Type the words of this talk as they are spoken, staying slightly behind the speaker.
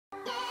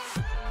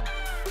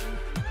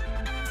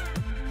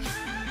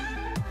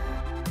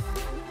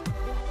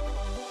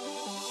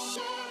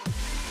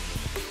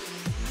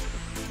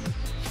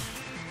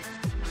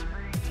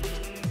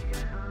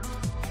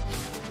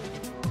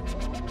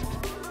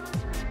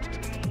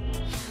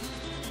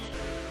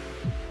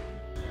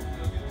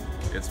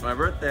It's my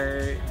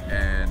birthday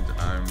and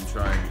I'm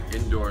trying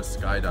indoor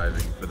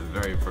skydiving for the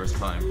very first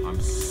time. I'm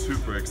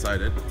super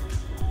excited.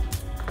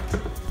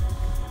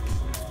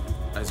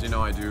 As you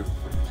know, I do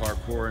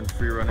parkour and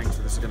free running,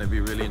 so this is going to be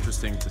really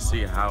interesting to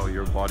see how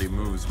your body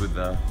moves with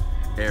the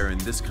air in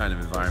this kind of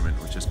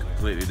environment, which is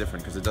completely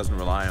different because it doesn't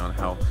rely on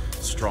how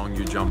strong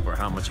you jump or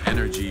how much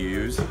energy you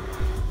use,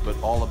 but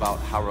all about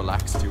how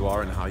relaxed you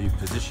are and how you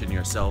position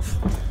yourself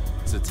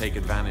to take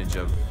advantage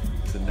of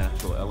the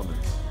natural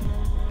elements.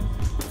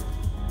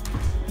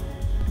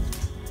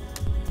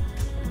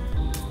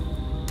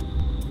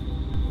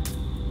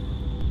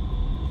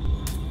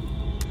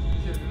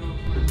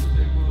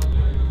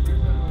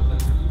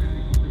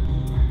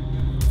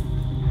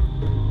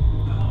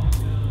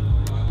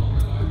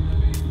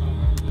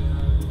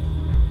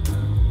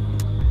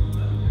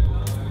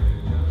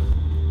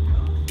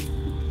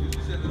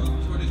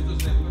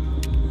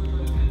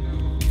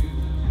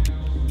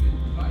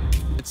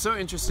 It's so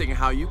interesting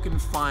how you can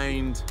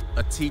find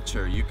a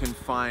teacher, you can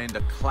find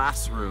a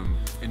classroom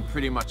in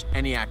pretty much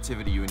any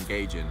activity you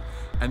engage in.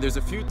 And there's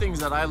a few things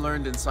that I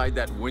learned inside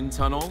that wind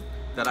tunnel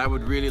that I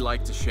would really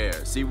like to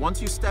share. See, once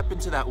you step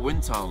into that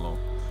wind tunnel,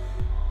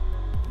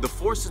 the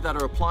forces that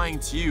are applying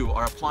to you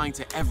are applying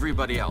to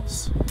everybody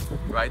else,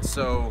 right?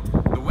 So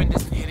the wind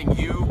isn't hitting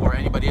you or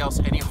anybody else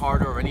any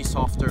harder or any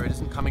softer. It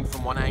isn't coming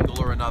from one angle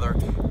or another.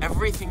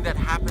 Everything that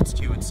happens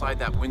to you inside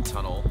that wind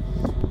tunnel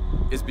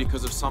is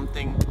because of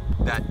something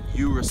that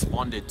you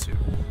responded to.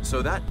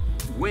 So that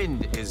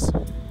wind is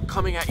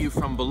coming at you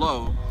from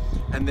below,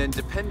 and then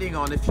depending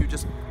on if you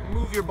just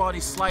move your body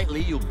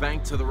slightly, you'll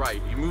bank to the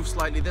right. You move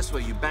slightly this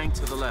way, you bank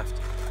to the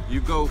left.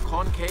 You go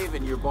concave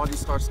and your body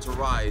starts to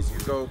rise. You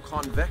go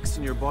convex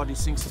and your body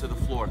sinks to the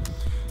floor.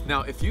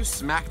 Now, if you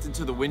smacked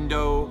into the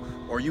window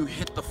or you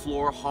hit the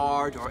floor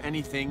hard or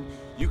anything,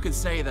 you could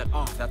say that,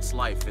 oh, that's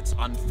life, it's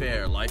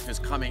unfair, life is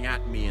coming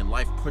at me and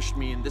life pushed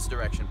me in this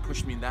direction,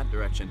 pushed me in that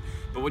direction.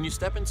 But when you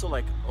step into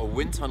like a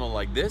wind tunnel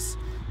like this,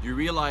 you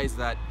realize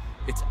that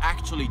it's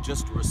actually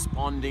just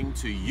responding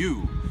to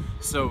you.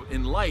 So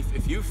in life,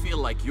 if you feel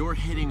like you're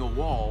hitting a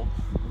wall,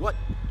 what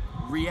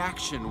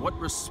reaction, what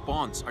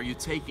response are you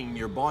taking in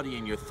your body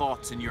and your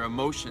thoughts and your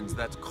emotions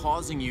that's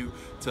causing you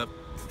to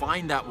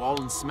find that wall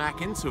and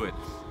smack into it?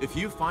 If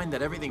you find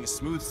that everything is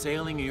smooth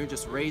sailing and you're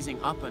just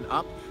raising up and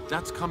up,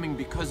 that's coming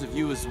because of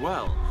you as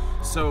well.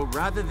 So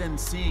rather than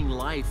seeing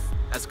life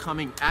as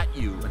coming at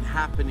you and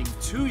happening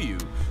to you,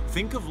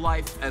 think of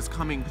life as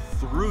coming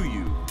through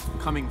you,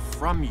 coming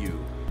from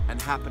you,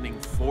 and happening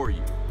for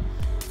you.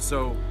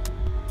 So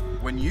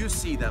when you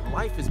see that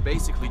life is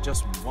basically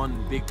just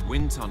one big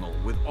wind tunnel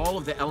with all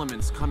of the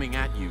elements coming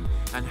at you,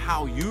 and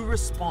how you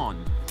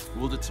respond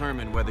will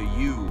determine whether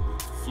you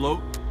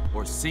float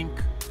or sink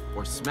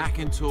or smack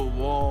into a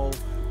wall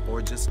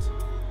or just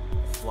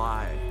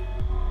fly.